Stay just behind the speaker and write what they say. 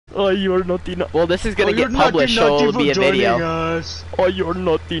Oh, you're naughty, well, this is gonna get naughty, published, so it'll be a video. Us. Oh, you're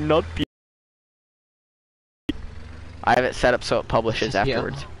naughty, naughty. I have it set up so it publishes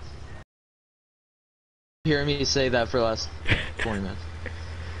afterwards. Hear me say that for the last 20 minutes.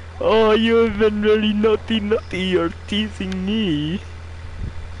 Oh, you have been really naughty, naughty. You're teasing me.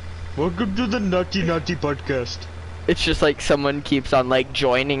 Welcome to the Naughty Naughty podcast. It's just like someone keeps on like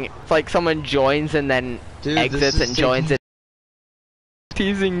joining. It's like someone joins and then exits and joins it.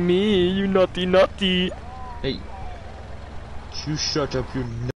 Teasing me, you naughty, naughty. Hey, you shut up, you.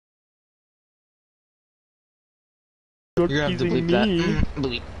 You're gonna have to bleep that.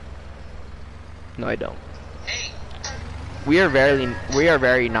 Bleep. No, I don't. We are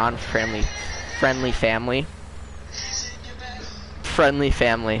very non-friendly, friendly family. Friendly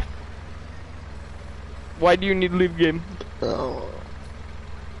family. Why do you need leave game? Oh.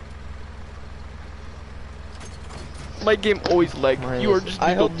 My game always lags. You are just.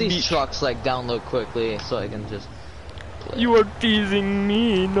 I hope these trucks like download quickly so I can just. You are teasing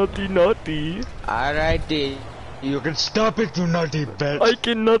me, naughty, naughty. Alright, you can stop it, you naughty bitch. I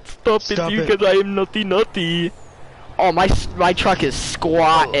cannot stop it because I am naughty, naughty. Oh, my truck is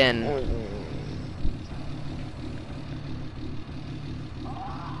squatting.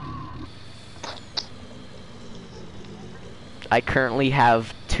 I currently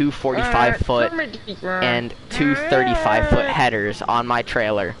have two 45-foot and two 35-foot headers on my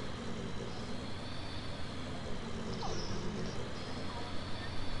trailer.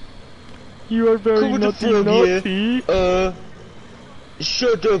 You are very naughty.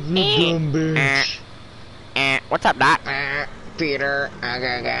 Shut up, you dumb bitch. What's up, Doc? Peter,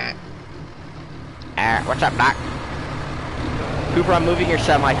 what's up, Doc? Cooper, I'm moving your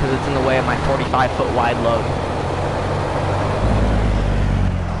semi because it's in the way of my 45-foot wide load.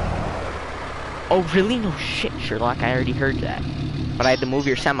 Oh, really? No shit, Sherlock. I already heard that. But I had to move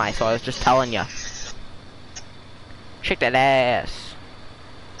your semi, so I was just telling you. Shake that ass.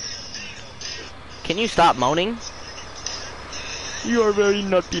 Can you stop moaning? You are very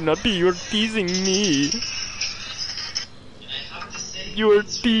naughty, naughty. You're teasing me. You are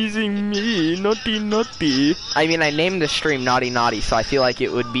teasing me, naughty, naughty. I mean, I named the stream Naughty, Naughty, so I feel like it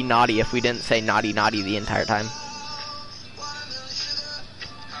would be naughty if we didn't say naughty, naughty the entire time.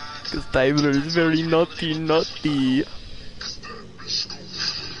 Because Tyler is very naughty, naughty. Can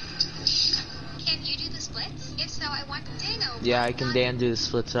you do the splits? If so, I want Dano. Yeah, I can Dan do the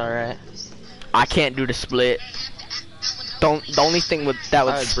splits, alright. I can't do the split. The only thing that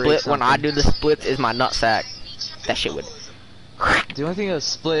would split when I do the splits is my nutsack. That shit would. The only thing that would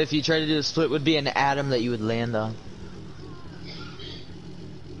split if you try to do the split would be an atom that you would land on.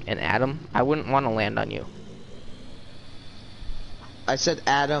 An atom? I wouldn't want to land on you. I said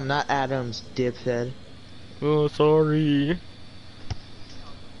atom, not atoms, diphead. Oh, sorry.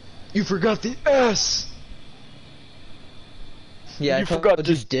 You forgot the S! Yeah, you forgot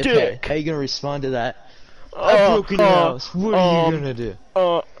this dick. How you gonna respond to that? I've broken your house. What are you gonna do?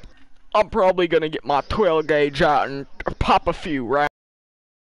 I'm probably gonna get my 12 gauge out and pop a few rounds.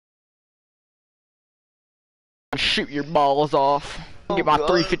 Shoot your balls off. Get my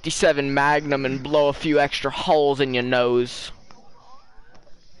 357 Magnum and blow a few extra holes in your nose.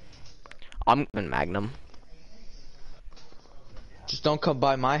 I'm in Magnum. Just don't come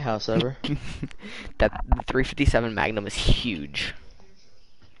by my house ever. That 357 Magnum is huge.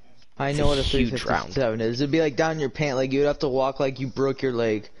 I know what a 357 is. It'd be like down your pant, like you'd have to walk like you broke your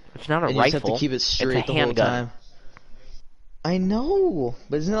leg. It's not a and rifle. You just have to keep it straight the whole time. I know,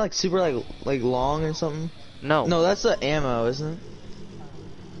 but isn't it like super like long or something? No. No, that's the ammo, isn't it?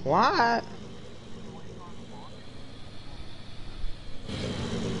 What?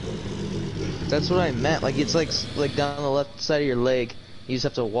 That's what I meant. Like it's like down the left side of your leg. You just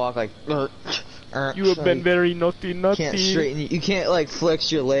have to walk like. You have been very naughty, naughty. Can't straighten. You can't like flex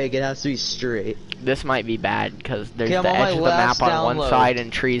your leg. It has to be straight. This might be bad because there's the edge of the map on one side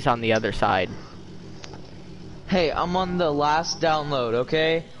and trees on the other side. Hey, I'm on the last download,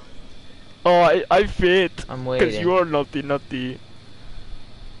 okay? Oh, I fit. I'm waiting. Because you are naughty, naughty.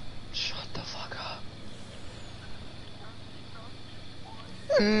 Shut the fuck up.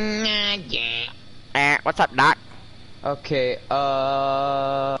 What's up, Doc? Okay,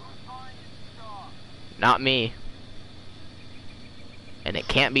 Not me. And it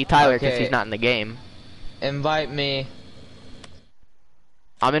can't be Tyler because he's not in the game. Invite me.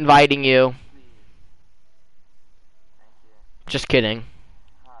 I'm inviting you. Just kidding.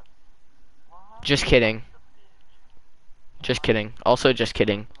 Just kidding. Just kidding. Also just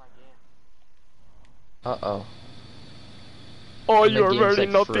kidding. Uh-oh. Oh, And you the are game's, very like,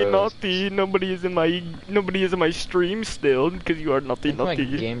 naughty, froze. naughty. Nobody is in my stream still because you are I naughty, think my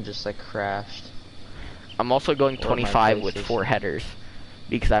naughty. game just like crashed. I'm also going Or my 25 with 4 PlayStation. headers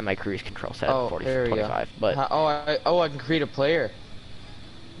because I have my cruise control set at 40, here we 25. go. But I can create a player.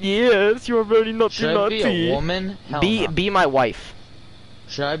 yes, you are very naughty, Should I naughty. be a woman? Hell no. Be my wife.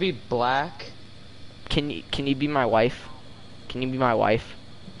 Should I be black? Can you be my wife? Can you be my wife?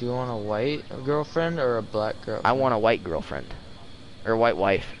 Do you want a white girlfriend or a black girlfriend? I want a white girlfriend. Or white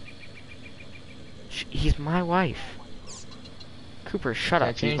wife. He's my wife. Cooper, shut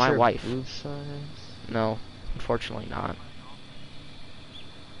up. He's my wife. Boob size? No, unfortunately not.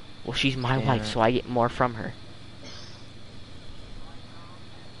 Well, she's my wife, so I get more from her.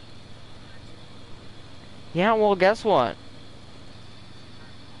 Yeah, well, guess what?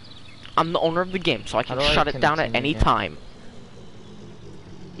 I'm the owner of the game, so I can shut it down at any time.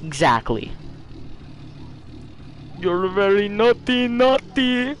 Exactly. You're very naughty,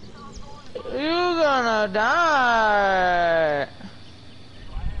 naughty. You're gonna die.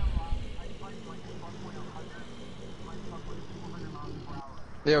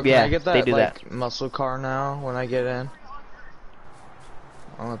 Yo, can I get that, like, muscle car now when I get in?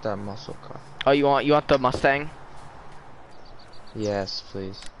 I want that muscle car. Oh, you want the Mustang? Yes,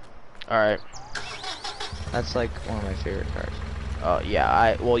 please. Alright. That's like one of my favorite cars.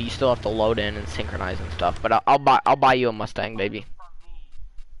 Yeah, well, you still have to load in and synchronize and stuff, but I'll buy you a Mustang, baby.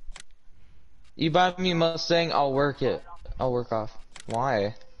 You buy me a Mustang, I'll work it. I'll work off.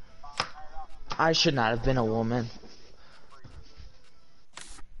 Why? I should not have been a woman.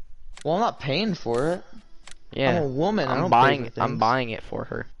 Well, I'm not paying for it. Yeah. I'm a woman. I'm buying it for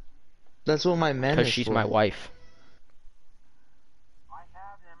her. That's what my men is for. Because she's my wife.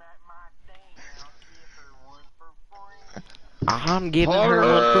 I'm giving her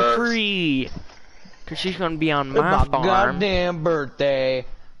one for free. Cause she's gonna be on my farm. Goddamn birthday.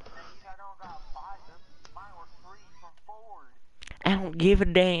 I don't give a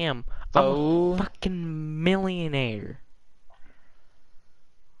damn. I'm a fucking millionaire.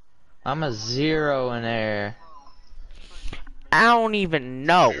 I'm a zeroinaire. I don't even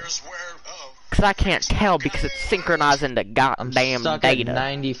know. Cause I can't tell because it's synchronizing the goddamn data. I'm stuck at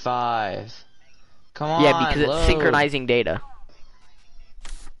 95. Come on, yeah, because it's synchronizing data.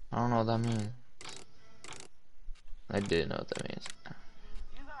 I don't know what that means. I did know what that means.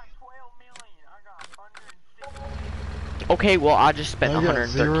 Okay, well, I just spent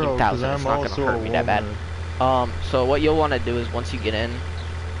 113,000. It's not gonna hurt me that bad. So what you'll want to do is once you get in,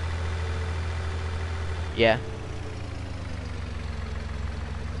 yeah.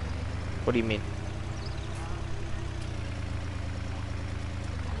 What do you mean?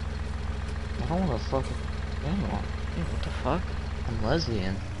 I don't want to fucking animal. Hey, what the fuck? I'm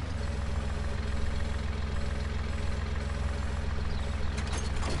lesbian.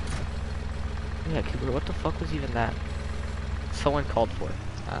 Yeah, Cooper, what the fuck was even that? Someone called for it.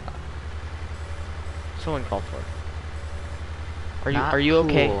 Someone called for it. Are you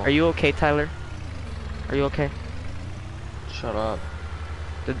okay? Are you okay, Tyler? Are you okay? Shut up.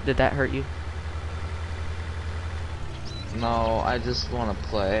 Did that hurt you? No, I just want to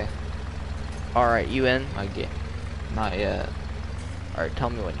play. Alright, you in? My game. Not yet. Alright, tell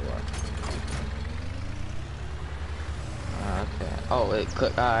me when you are. Okay. Oh, wait,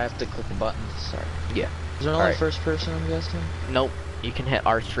 click. I have to click a button. Sorry. Yeah. Is there only first person, I'm guessing? Nope. You can hit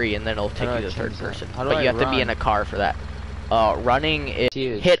R3 and then it'll take you to third person. But you have to be in a car for that. Running is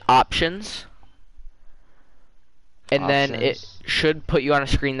hit options. And then it should put you on a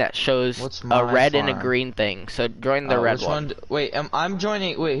screen that shows a red and a green thing. So join the red one. Wait, I'm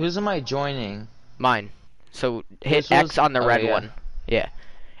joining. Wait, whose am I joining? Mine. So hit X on the red one. Yeah.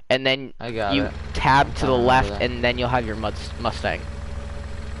 And then you tab to the left and then you'll have your Mustang.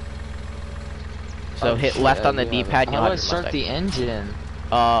 So hit left on the D-pad and you'll have your Mustang. How do I start the engine?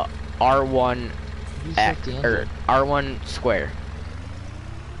 R1 X, or R1 square.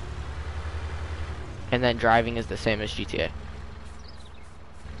 And then driving is the same as GTA.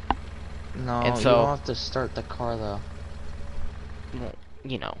 No, and so, you don't have to start the car though. Well,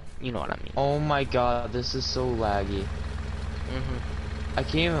 you know what I mean. Oh my god, this is so laggy. I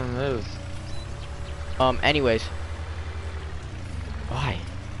can't even move. Anyways. Why?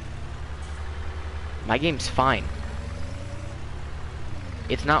 My game's fine.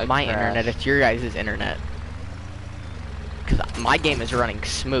 It's not my internet, it's your guys' internet. Cause my game is running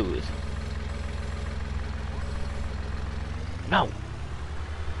smooth. No.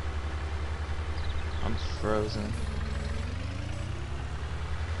 I'm frozen.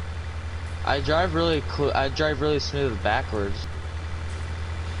 I drive really smooth backwards.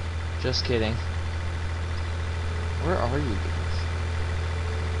 Just kidding. Where are you guys?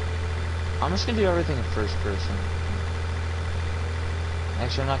 I'm just gonna do everything in first person.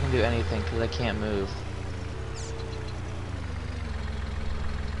 Actually, I'm not gonna do anything because I can't move.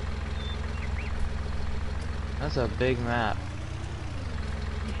 That's a big map.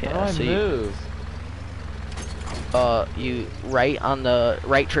 Yeah, How do I move? You right on the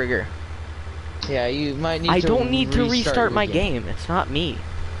right trigger. Yeah, you might need to I don't need to restart my game. It's not me.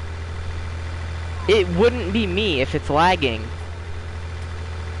 It wouldn't be me if it's lagging.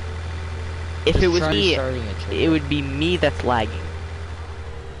 If it was me, it would be me that's lagging.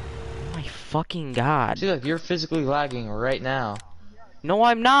 Oh my fucking god. See, look, you're physically lagging right now. No,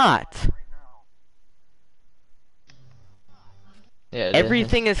 I'm not. Yeah,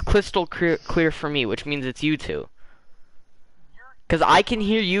 everything is crystal clear for me, which means it's you two. Cause I can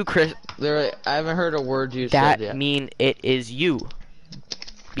hear you, Chris. Literally, I haven't heard a word you said yet. That mean it is you.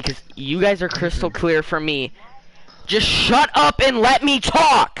 Because you guys are crystal clear for me. Just shut up and let me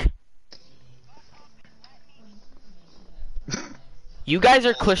talk! You guys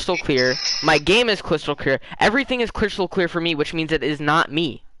are crystal clear. My game is crystal clear. Everything is crystal clear for me, which means it is not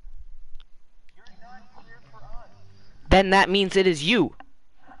me. Then that means it is you.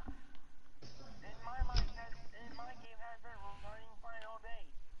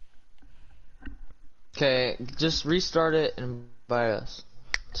 Okay, just restart it and invite us.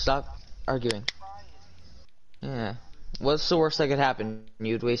 Stop arguing. Yeah. What's the worst that could happen?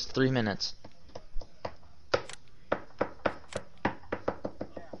 You'd waste 3 minutes.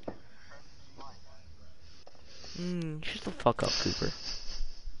 Shut the fuck up, Cooper.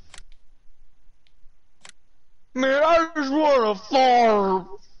 Man, I just wanna farm.